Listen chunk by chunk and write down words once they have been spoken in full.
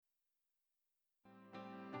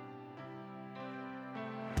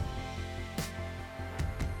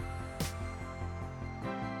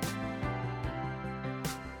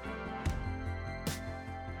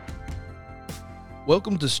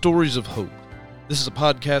Welcome to Stories of Hope. This is a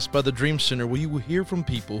podcast by the Dream Center where you will hear from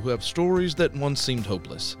people who have stories that once seemed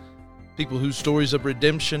hopeless. People whose stories of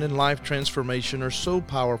redemption and life transformation are so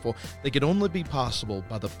powerful they could only be possible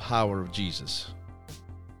by the power of Jesus.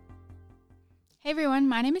 Hey everyone,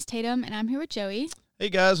 my name is Tatum and I'm here with Joey. Hey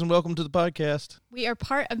guys, and welcome to the podcast. We are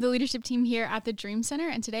part of the leadership team here at the Dream Center,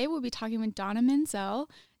 and today we'll be talking with Donna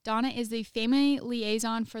Mansell. Donna is the family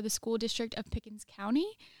liaison for the school district of Pickens County.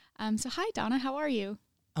 So hi Donna, how are you?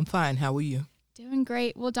 I'm fine. How are you? Doing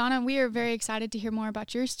great. Well, Donna, we are very excited to hear more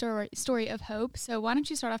about your story of hope. So why don't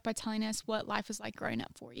you start off by telling us what life was like growing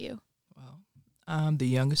up for you? Well, I'm the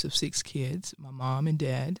youngest of 6 kids, my mom and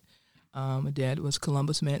dad. My dad was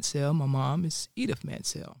Columbus Mansell. My mom is Edith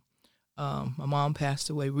Mansell. My mom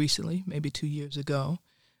passed away recently, maybe 2 years ago.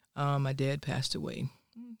 My dad passed away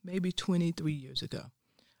maybe 23 years ago.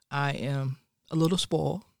 I am a little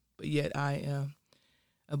spoiled, but yet I am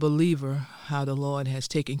a believer how the Lord has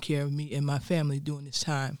taken care of me and my family during this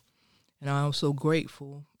time. And I'm so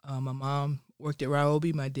grateful. My mom worked at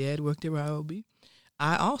Ryobi. My dad worked at Ryobi.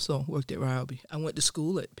 I also worked at Ryobi. I went to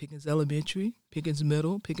school at Pickens Elementary, Pickens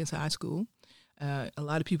Middle, Pickens High School. A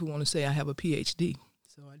lot of people want to say I have a PhD.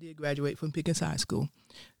 So I did graduate from Pickens High School.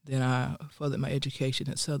 Then I furthered my education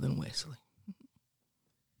at Southern Wesley.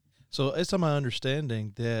 So it's my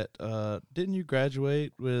understanding that, didn't you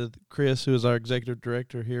graduate with Chris, who is our executive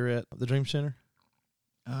director here at the Dream Center?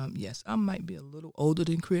 Yes, I might be a little older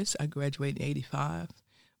than Chris. I graduated in 85.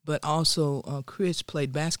 But also, Chris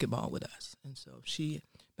played basketball with us. And so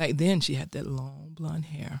back then she had that long blonde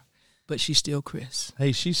hair, but she's still Chris.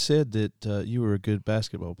 Hey, she said that you were a good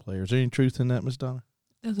basketball player. Is there any truth in that, Miss Donna?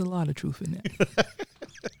 There's a lot of truth in that.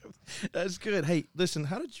 That's good. Hey, listen,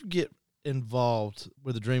 how did you get involved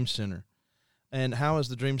with the Dream Center, and how has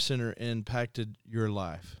the Dream Center impacted your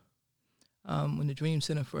life? When the Dream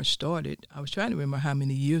Center first started, I was trying to remember how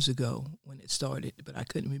many years ago when it started, but I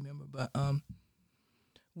couldn't remember. But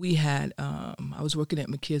we had, I was working at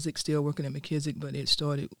McKissick, still working at McKissick, but it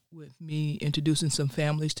started with me introducing some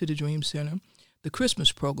families to the Dream Center. The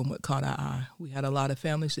Christmas program what caught our eye. We had a lot of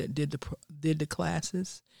families that did the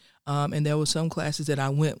classes, and there were some classes that I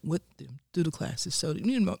went with them through the classes, so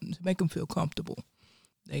to make them feel comfortable.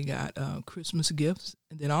 They got Christmas gifts,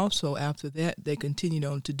 and then also after that, they continued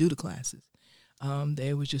on to do the classes.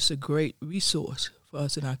 They were just a great resource for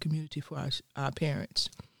us in our community, for our parents.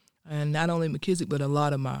 And not only McKissick, but a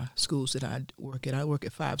lot of my schools that I work at. I work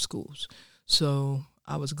at 5 schools. So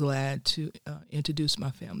I was glad to introduce my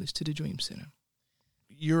families to the Dream Center.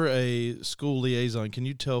 You're a school liaison. Can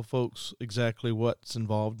you tell folks exactly what's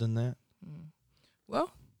involved in that?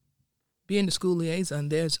 Well, being the school liaison,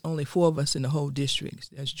 there's only 4 of us in the whole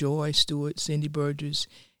district. There's Joy Stewart, Cindy Burgess,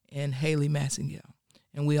 and Haley Massengale.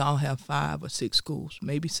 And we all have 5 or 6 schools,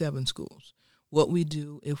 maybe 7 schools. What we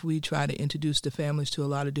do, if we try to introduce the families to a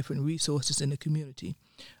lot of different resources in the community,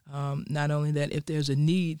 not only that, if there's a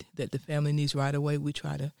need that the family needs right away, we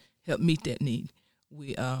try to help meet that need.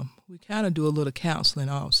 We kind of do a little counseling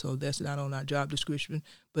also. That's not on our job description,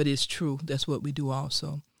 but it's true. That's what we do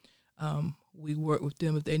also. We work with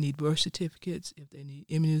them if they need birth certificates, if they need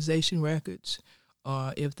immunization records,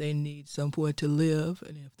 or if they need somewhere to live,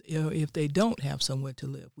 and if they don't have somewhere to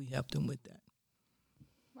live, we help them with that.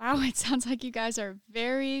 Wow, it sounds like you guys are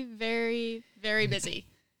very, very, very busy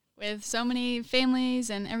with so many families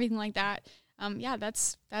and everything like that. Yeah,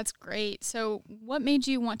 that's great. So what made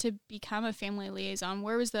you want to become a family liaison?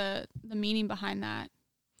 Where was the meaning behind that?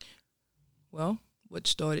 Well, what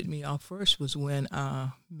started me off first was when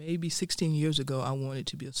maybe 16 years ago I wanted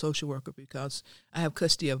to be a social worker because I have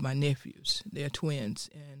custody of my nephews. They're twins.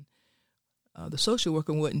 And the social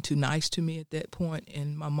worker wasn't too nice to me at that point.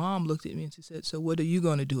 And my mom looked at me and she said, so what are you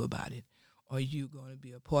going to do about it? Are you going to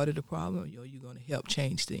be a part of the problem, or are you going to help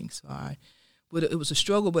change things? But it was a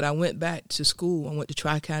struggle, but I went back to school. I went to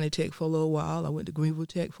Tri-County Tech for a little while. I went to Greenville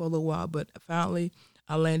Tech for a little while, but finally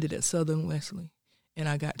I landed at Southern Wesley, and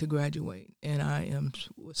I got to graduate. And I am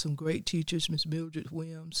with some great teachers, Miss Mildred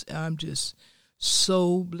Williams. I'm just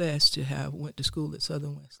so blessed to have went to school at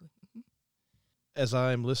Southern Wesley. As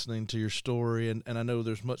I'm listening to your story, and I know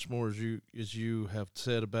there's much more as you have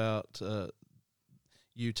said about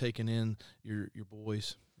you taking in your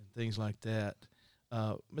boys and things like that.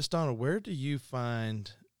 Miss Donna, where do you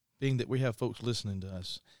find, being that we have folks listening to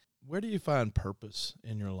us, where do you find purpose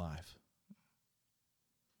in your life?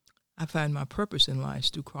 I find my purpose in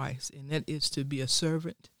life through Christ, and that is to be a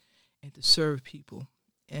servant and to serve people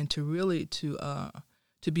and to really to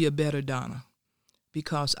be a better Donna,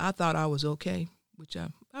 because I thought I was okay, which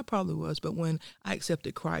I probably was, but when I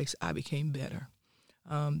accepted Christ, I became better.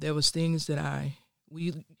 There was things that I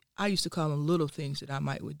I used to call them little things that I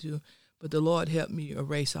might would do, but the Lord helped me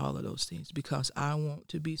erase all of those things because I want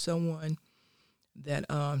to be someone that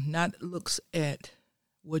not looks at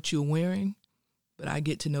what you're wearing, but I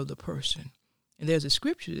get to know the person. And there's a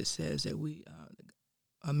scripture that says that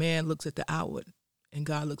a man looks at the outward and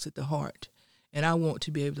God looks at the heart. And I want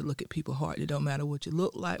to be able to look at people's heart. It don't matter what you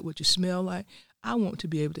look like, what you smell like. I want to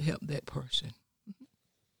be able to help that person.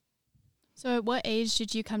 So at what age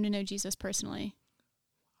did you come to know Jesus personally?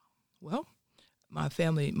 Well, my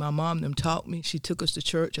family, my mom, them taught me. She took us to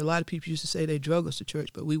church. A lot of people used to say they drug us to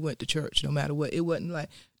church, but we went to church no matter what. It wasn't like,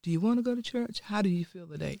 do you want to go to church? How do you feel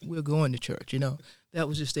today? We're going to church, That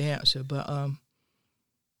was just the answer. But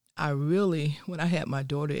I really, when I had my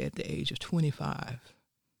daughter at the age of 25,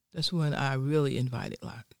 that's when I really invited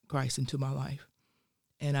Christ into my life,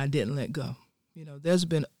 and I didn't let go.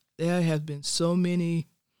 There have been so many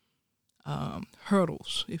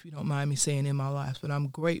hurdles, if you don't mind me saying, in my life, but I'm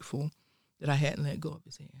grateful that I hadn't let go of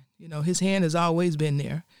his hand. His hand has always been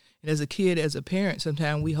there. And as a kid, as a parent,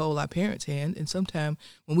 sometimes we hold our parents' hand, and sometimes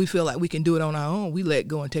when we feel like we can do it on our own, we let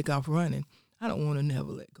go and take off running. I don't want to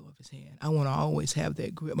never let go of his hand. I want to always have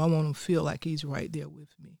that grip. I want him to feel like he's right there with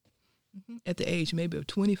me. At the age maybe of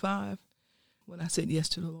 25, when I said yes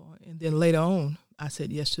to the Lord. And then later on, I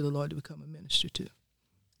said yes to the Lord to become a minister too.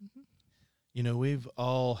 We've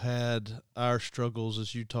all had our struggles,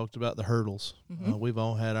 as you talked about, the hurdles. We've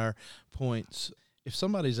all had our points. If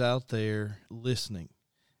somebody's out there listening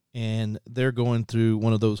and they're going through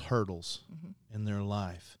one of those hurdles in their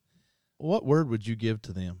life, what word would you give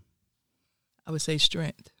to them? I would say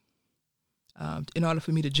strength. In order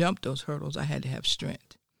for me to jump those hurdles, I had to have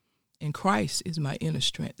strength. And Christ is my inner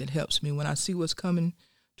strength that helps me. When I see what's coming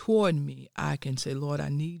toward me, I can say, Lord, I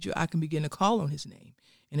need you. I can begin to call on his name.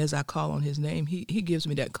 And as I call on his name, he gives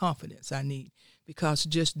me that confidence I need, because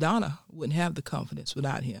just Donna wouldn't have the confidence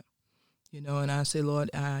without him. And I say, Lord,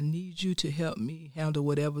 I need you to help me handle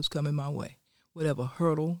whatever's coming my way, whatever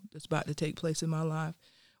hurdle that's about to take place in my life,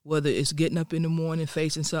 whether it's getting up in the morning,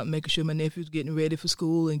 facing something, making sure my nephew's getting ready for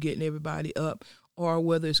school and getting everybody up, or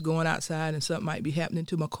whether it's going outside and something might be happening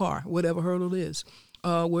to my car, whatever hurdle it is.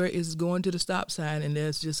 Where it's going to the stop sign and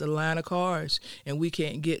there's just a line of cars and we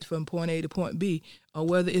can't get from point A to point B, or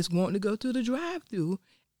whether it's wanting to go to the drive-thru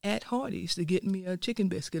at Hardee's to get me a chicken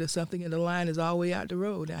biscuit or something and the line is all the way out the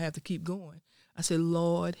road and I have to keep going. I said,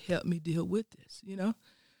 Lord, help me deal with this, Or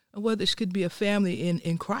whether it could be a family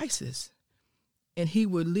in crisis, and he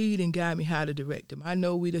would lead and guide me how to direct them. I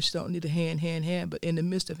know we just don't need a hand, but in the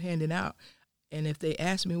midst of handing out, and if they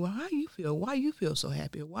ask me, well, how do you feel? Why you feel so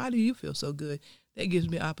happy? Or why do you feel so good? That gives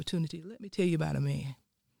me an opportunity. Let me tell you about a man.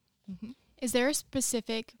 Is there a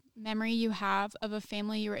specific memory you have of a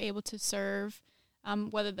family you were able to serve,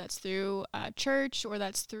 whether that's through church or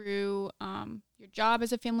that's through your job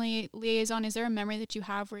as a family liaison? Is there a memory that you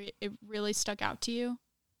have where it really stuck out to you?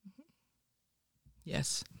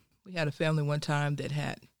 Yes. We had a family one time that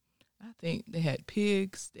had, I think they had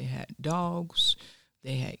pigs, they had dogs,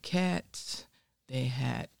 they had cats, they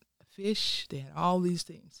had fish, they had all these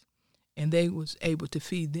things. And they was able to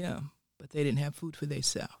feed them, but they didn't have food for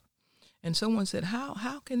themselves. And someone said,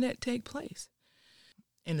 how can that take place?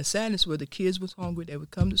 And the sadness was the kids was hungry, they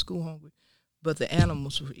would come to school hungry, but the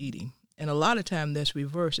animals were eating. And a lot of time that's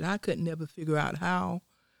reversed, and I couldn't never figure out how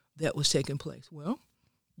that was taking place. Well,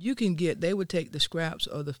 they would take the scraps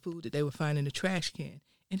or the food that they would find in the trash can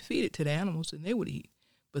and feed it to the animals, and they would eat,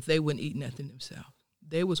 but they wouldn't eat nothing themselves.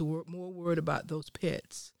 They was more worried about those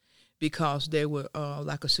pets because they were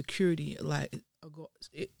like a security,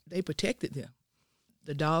 they protected them.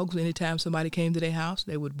 The dogs, anytime somebody came to their house,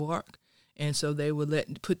 they would bark, and so they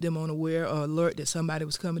would put them on aware or alert that somebody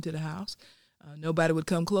was coming to the house. Nobody would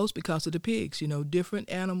come close because of the pigs. Different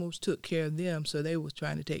animals took care of them, so they was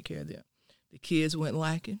trying to take care of them. The kids went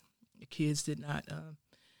lacking. The kids did not,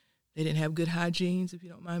 they didn't have good hygiene, if you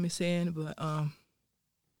don't mind me saying, but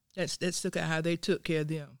that's stuck out how they took care of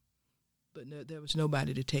them. But no, there was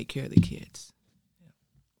nobody to take care of the kids. Yeah.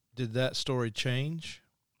 Did that story change?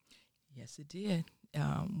 Yes, it did.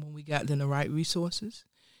 When we got them the right resources.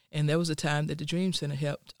 And there was a time that the Dream Center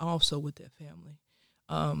helped also with that family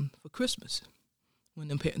for Christmas. When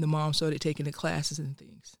the mom started taking the classes and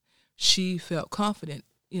things, she felt confident.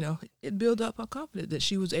 It built up her confidence that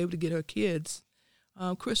she was able to get her kids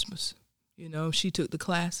Christmas. She took the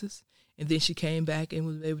classes, and then she came back and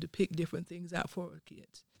was able to pick different things out for her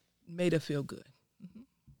kids. It made her feel good.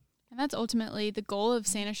 And that's ultimately the goal of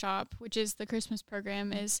Santa Shop, which is the Christmas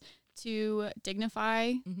program, is to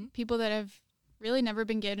dignify people that have really never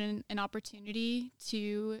been given an opportunity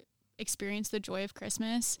to experience the joy of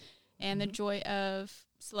Christmas and the joy of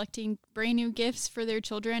selecting brand new gifts for their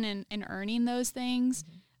children and earning those things.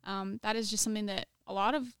 That is just something that a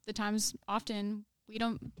lot of the times, often,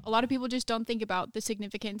 a lot of people just don't think about the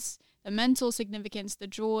significance, the mental significance, the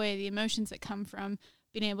joy, the emotions that come from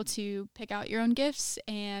being able to pick out your own gifts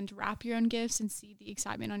and wrap your own gifts and see the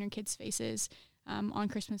excitement on your kids' faces on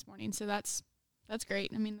Christmas morning. So that's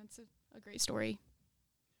great. I mean, that's a great story.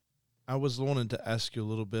 I was wanting to ask you a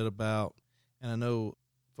little bit about, and I know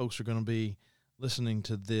folks are going to be listening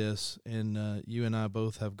to this, and you and I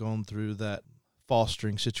both have gone through that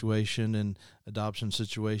fostering situation and adoption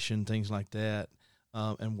situation, things like that,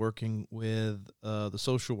 and working with the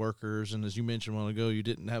social workers. And as you mentioned a while ago, you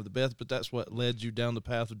didn't have the best, but that's what led you down the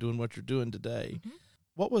path of doing what you're doing today. Mm-hmm.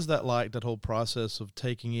 What was that like, that whole process of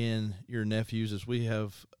taking in your nephews, as we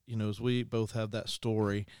have, as we both have that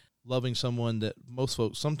story, loving someone that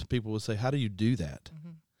some people would say, how do you do that?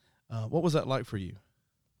 Mm-hmm. What was that like for you?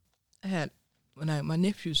 I had, my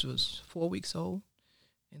nephews was 4 weeks old,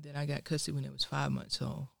 and then I got custody when they was 5 months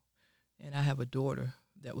old. And I have a daughter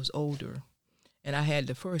that was older, and I had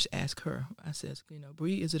to first ask her. I said,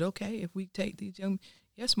 Bree, is it okay if we take these young?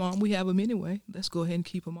 Yes, Mom, we have them anyway. Let's go ahead and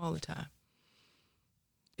keep them all the time.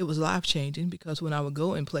 It was life-changing, because when I would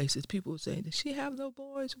go in places, people would say, does she have those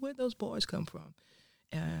boys? Where'd those boys come from?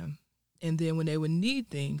 And then when they would need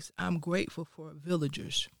things, I'm grateful for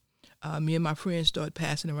villagers. Me and my friends started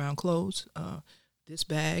passing around clothes, this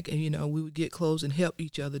bag, and, we would get clothes and help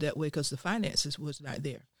each other that way, because the finances was not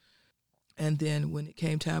there. And then when it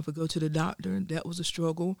came time for go to the doctor, that was a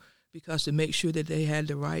struggle, because to make sure that they had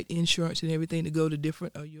the right insurance and everything to go to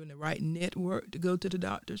you're in the right network to go to the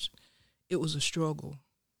doctors, it was a struggle.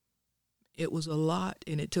 It was a lot,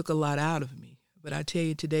 and it took a lot out of me. But I tell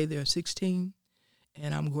you, today they're 16,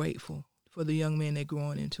 and I'm grateful for the young man they're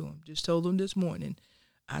growing into them. Just told them this morning,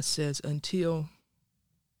 I says, until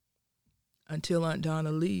Aunt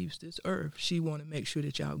Donna leaves this earth, she want to make sure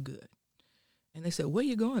that y'all good. And they said, where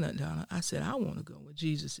you going, Aunt Donna? I said, I want to go where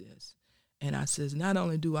Jesus is. And I says, not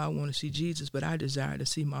only do I want to see Jesus, but I desire to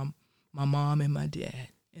see my mom and my dad.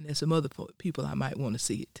 And there's some other people I might want to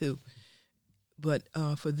see it too. But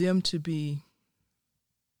for them to be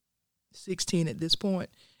 16 at this point,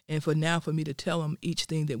 and for me to tell them each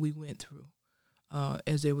thing that we went through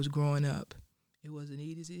as they was growing up, it wasn't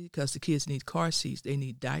easy, because the kids need car seats, they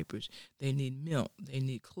need diapers, they need milk, they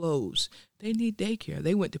need clothes, they need daycare.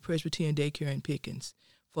 They went to Presbyterian daycare in Pickens.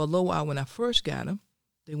 For a little while when I first got them,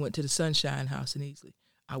 they went to the Sunshine House in Easley.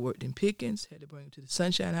 I worked in Pickens, had to bring them to the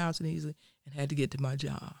Sunshine House in Easley, and had to get to my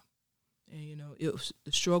job. And,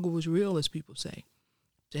 the struggle was real, as people say.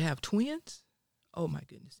 To have twins, oh, my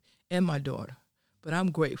goodness, and my daughter. But I'm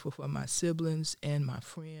grateful for my siblings and my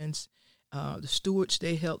friends, the stewards,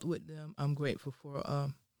 they helped with them. I'm grateful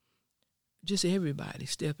for just everybody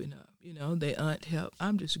stepping up. They aunt helped.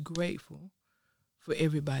 I'm just grateful for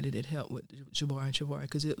everybody that helped with Jabbar and Shavar,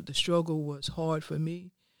 because the struggle was hard for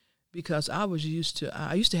me, because I used to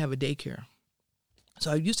have a daycare.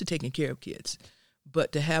 So I'm used to taking care of kids.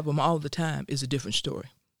 But to have them all the time is a different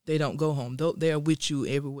story. They don't go home. They're with you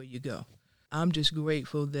everywhere you go. I'm just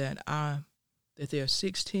grateful that they're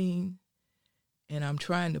 16, and I'm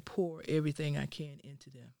trying to pour everything I can into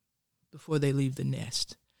them before they leave the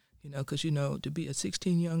nest. Because, to be a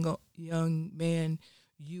 16 young man,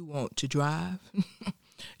 you want to drive.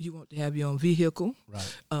 You want to have your own vehicle.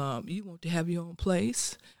 Right. You want to have your own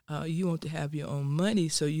place. You want to have your own money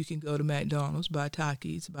so you can go to McDonald's, buy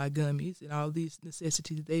Takis, buy gummies, and all these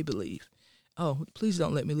necessities they believe. Oh, please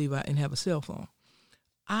don't let me leave out and have a cell phone.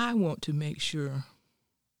 I want to make sure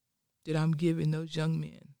that I'm giving those young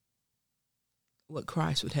men what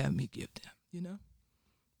Christ would have me give them,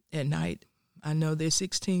 At night, I know they're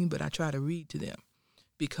 16, but I try to read to them,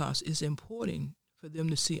 because it's important for them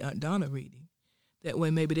to see Aunt Donna reading. That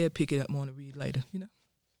way maybe they'll pick it up and want to read later,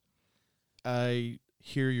 I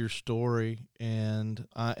hear your story, and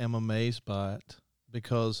I am amazed by it,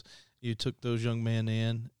 because you took those young men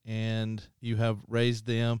in, and you have raised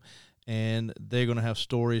them, and they're going to have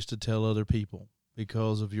stories to tell other people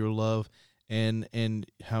because of your love and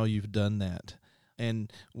how you've done that.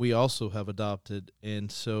 And we also have adopted,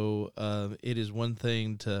 and so it is one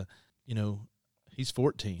thing to, he's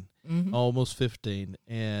 14, mm-hmm. almost 15,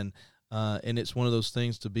 and it's one of those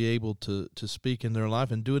things to be able to speak in their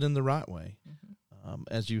life and do it in the right way, mm-hmm.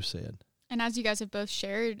 As you said. And as you guys have both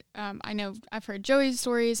shared, I know I've heard Joey's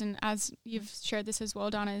stories, and as you've shared this as well,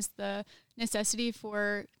 Donna, is the necessity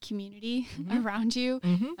for community mm-hmm. around you.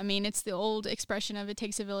 Mm-hmm. I mean, it's the old expression of it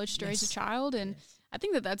takes a village to raise a child, and I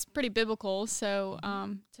think that that's pretty biblical. So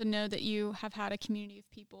to know that you have had a community of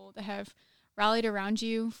people that have rallied around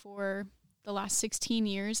you for the last 16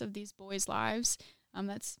 years of these boys' lives,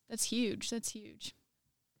 That's huge. That's huge.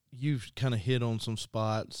 You've kind of hit on some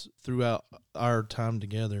spots throughout our time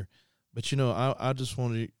together, but I just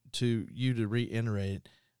wanted you to reiterate it.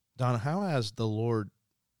 Donna, how has the Lord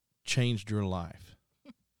changed your life?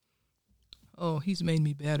 Oh, he's made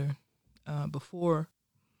me better. Before,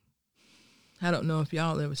 I don't know if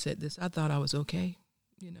y'all ever said this, I thought I was okay,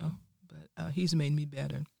 but he's made me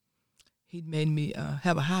better. He made me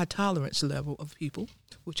have a high tolerance level of people,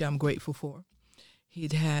 which I'm grateful for. He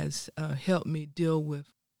has helped me deal with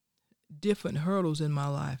different hurdles in my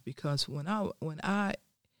life, because when I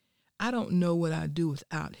don't know what I'd do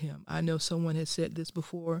without him. I know someone has said this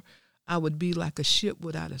before. I would be like a ship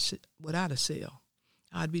without a sail.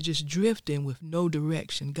 I'd be just drifting with no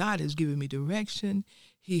direction. God has given me direction.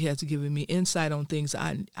 He has given me insight on things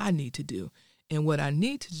I need to do. And what I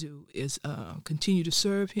need to do is continue to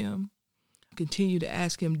serve him, continue to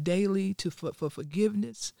ask him daily for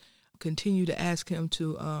forgiveness, continue to ask him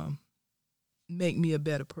to make me a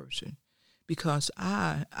better person, because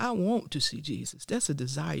I want to see Jesus. That's a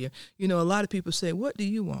desire. A lot of people say, what do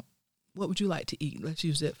you want? What would you like to eat? Let's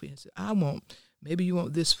use that for instance. Maybe you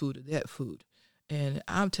want this food or that food. And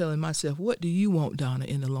I'm telling myself, what do you want, Donna,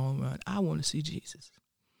 in the long run? I want to see Jesus.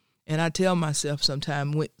 And I tell myself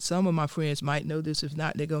sometimes, when some of my friends might know this, if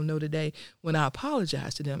not, they're going to know today, when I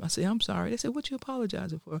apologize to them, I say, I'm sorry. They say, what you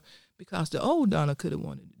apologizing for? Because the old Donna could have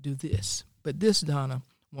wanted to do this, but this Donna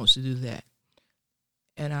wants to do that.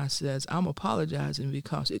 And I says, I'm apologizing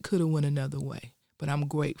because it could have went another way, but I'm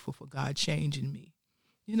grateful for God changing me,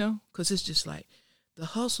 because it's just like the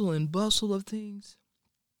hustle and bustle of things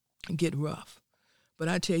get rough. But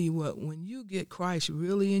I tell you what, when you get Christ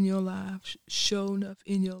really in your life, show enough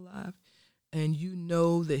in your life, and you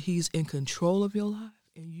know that he's in control of your life,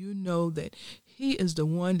 and you know that he is the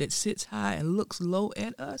one that sits high and looks low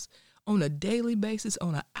at us on a daily basis,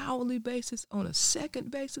 on an hourly basis, on a second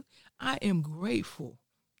basis, I am grateful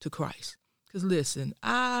to Christ. Because listen,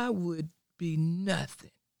 I would be nothing.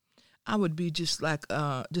 I would be just like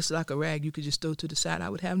a rag you could just throw to the side. I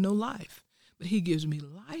would have no life. But he gives me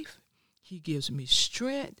life. He gives me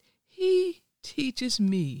strength. He teaches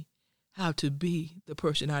me how to be the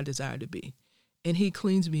person I desire to be. And he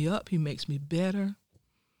cleans me up. He makes me better.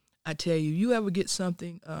 I tell you, you ever get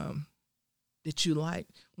something that you like?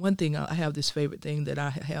 One thing, I have this favorite thing that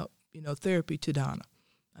I help, therapy to Donna.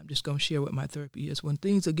 I'm just going to share what my therapy is. When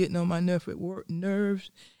things are getting on my nerves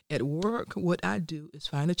at work, what I do is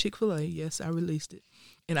find a Chick-fil-A. Yes, I released it.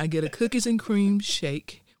 And I get a cookies and cream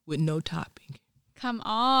shake with no topping. Come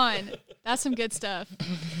on. That's some good stuff.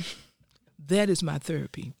 That is my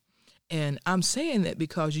therapy. And I'm saying that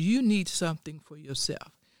because you need something for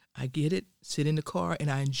yourself. I get it, sit in the car,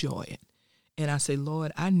 and I enjoy it. And I say,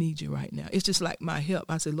 Lord, I need you right now. It's just like my help.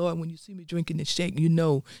 I say, Lord, when you see me drinking this shake,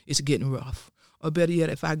 it's getting rough. Or better yet,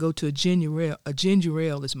 if I go to a ginger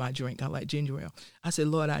ale is my drink. I like ginger ale. I say,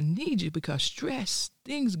 Lord, I need you because stress,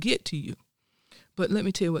 things get to you. But let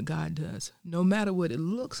me tell you what God does. No matter what it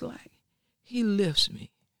looks like, he lifts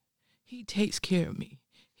me. He takes care of me.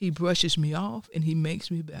 He brushes me off, and he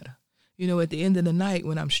makes me better. At the end of the night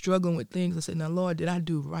when I'm struggling with things, I say, now, Lord, did I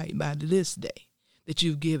do right by this day that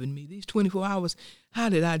you've given me? These 24 hours, how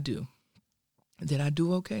did I do? Did I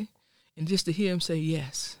do okay? And just to hear him say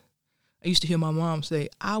yes. I used to hear my mom say,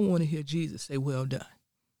 I want to hear Jesus say, well done.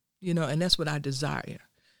 And that's what I desire.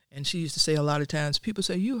 And she used to say a lot of times, people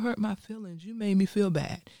say, you hurt my feelings. You made me feel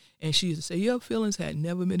bad. And she used to say, your feelings had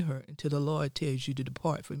never been hurt until the Lord tells you to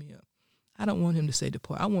depart from him. I don't want him to say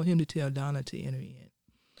depart. I want him to tell Donna to enter in.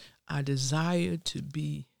 I desire to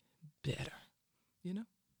be better,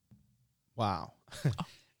 Wow.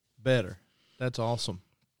 Better. That's awesome.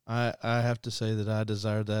 I have to say that I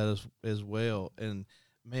desire that as well. And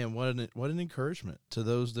man, what an encouragement to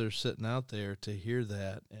those that are sitting out there to hear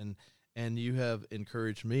that. And you have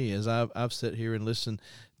encouraged me as I've sat here and listened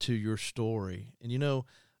to your story. And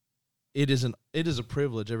it is a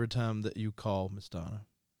privilege every time that you call, Miss Donna.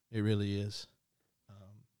 It really is.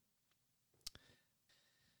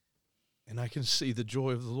 And I can see the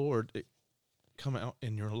joy of the Lord come out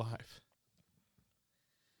in your life.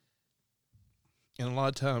 And a lot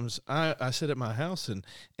of times I sit at my house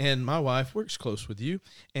and my wife works close with you.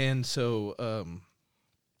 And so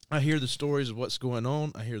I hear the stories of what's going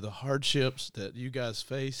on. I hear the hardships that you guys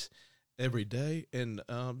face every day, and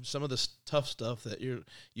some of the tough stuff that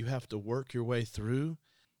you have to work your way through.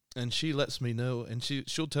 And she lets me know, and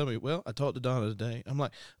she'll tell me, well, I talked to Donna today. I'm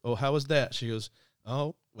like, oh, how was that? She goes,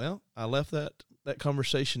 oh, well, I left that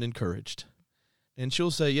conversation encouraged. And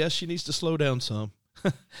she'll say, yes, she needs to slow down some,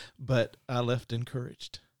 but I left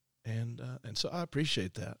encouraged. And so I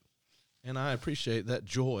appreciate that. And I appreciate that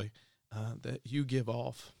joy that you give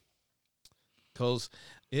off, because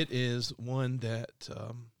it is one that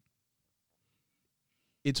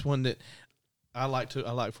it's one that I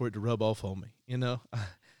like for it to rub off on me. You know,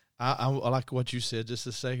 I like what you said just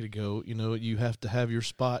a second ago. You know, you have to have your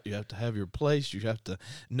spot, you have to have your place, you have to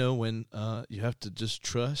know when you have to just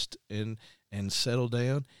trust and settle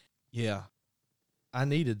down. Yeah, I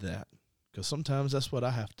needed that, because sometimes that's what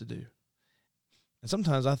I have to do, and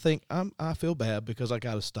sometimes I think I feel bad because I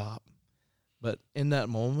got to stop. But in that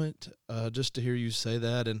moment, just to hear you say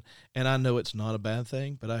that, and I know it's not a bad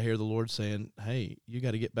thing, but I hear the Lord saying, hey, you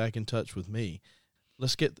got to get back in touch with me.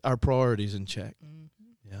 Let's get our priorities in check.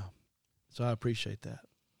 Mm-hmm. Yeah. So I appreciate that.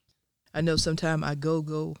 I know sometimes I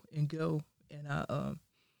go, and I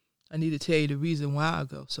need to tell you the reason why I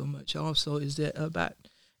go so much also is that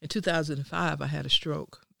in 2005, I had a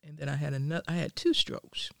stroke, and then I had 2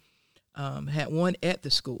 strokes. I had one at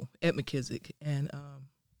the school, at McKissick, and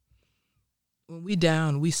when we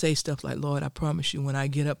down, we say stuff like, Lord, I promise you when I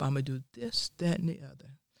get up, I'm going to do this, that, and the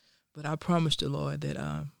other. But I promised the Lord that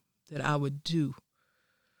I would do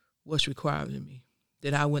what's required of me,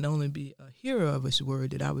 that I would only be a hearer of his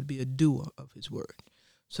word, that I would be a doer of his word.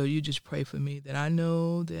 So you just pray for me that I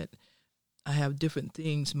know that I have different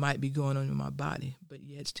things might be going on in my body, but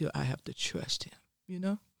yet still I have to trust him, you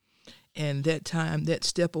know? And that time, that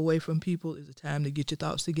step away from people is a time to get your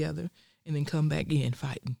thoughts together and then come back in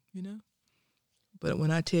fighting, you know? But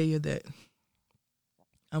when I tell you that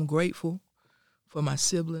I'm grateful for my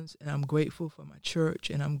siblings, and I'm grateful for my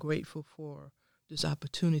church, and I'm grateful for this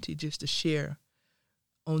opportunity just to share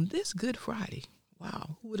on this Good Friday.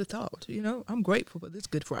 Wow, who would have thought? You know, I'm grateful for this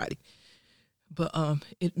Good Friday. But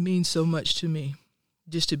it means so much to me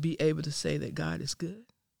just to be able to say that God is good,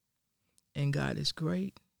 and God is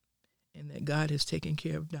great, and that God has taken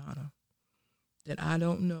care of Donna, that I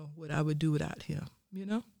don't know what I would do without him, you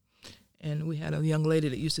know? And we had a young lady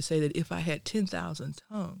that used to say that if I had 10,000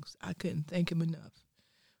 tongues, I couldn't thank him enough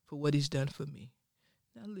for what he's done for me.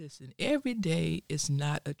 Now listen, every day is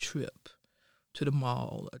not a trip to the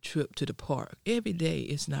mall, a trip to the park. Every day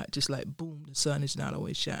is not just like, boom, the sun is not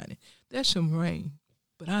always shining. There's some rain,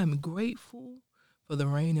 but I'm grateful for the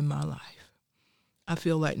rain in my life. I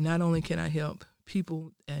feel like not only can I help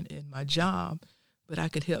people and in my job, but I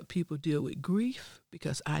could help people deal with grief,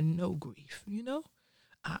 because I know grief, you know?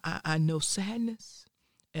 I know sadness,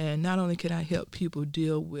 and not only can I help people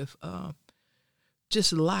deal with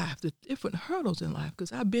just life, the different hurdles in life,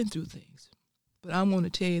 because I've been through things. But I want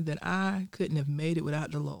to tell you that I couldn't have made it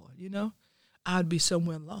without the Lord, you know? I'd be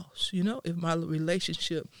somewhere lost, you know? If my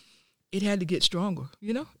relationship, it had to get stronger,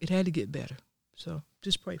 you know? It had to get better. So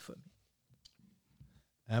just pray for me.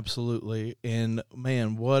 Absolutely. And,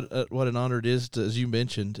 man, what an honor it is, as you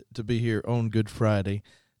mentioned, to be here on Good Friday,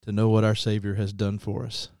 to know what our Savior has done for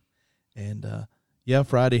us. And,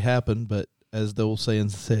 Friday happened, but as the old saying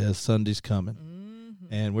says, Sunday's coming. Mm-hmm.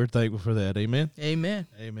 And we're thankful for that. Amen? Amen.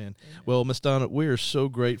 Amen. Well, Miss Donna, we are so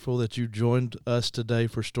grateful that you joined us today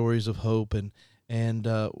for Stories of Hope, and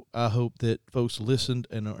I hope that folks listened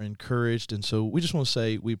and are encouraged. And so we just want to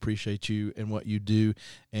say we appreciate you and what you do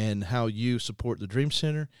and how you support the Dream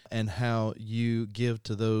Center and how you give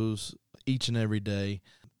to those each and every day,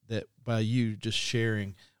 that by you just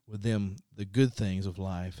sharing with them the good things of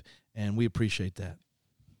life, and we appreciate that.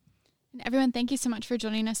 And everyone, thank you so much for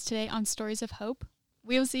joining us today on Stories of Hope.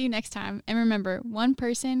 We will see you next time, and remember, one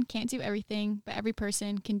person can't do everything, but every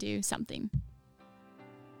person can do something.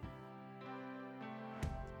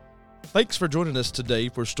 Thanks for joining us today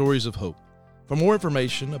for Stories of Hope. For more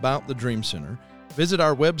information about the Dream Center, visit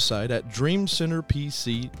our website at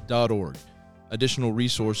dreamcenterpc.org. Additional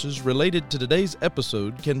resources related to today's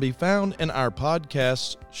episode can be found in our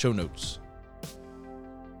podcast show notes.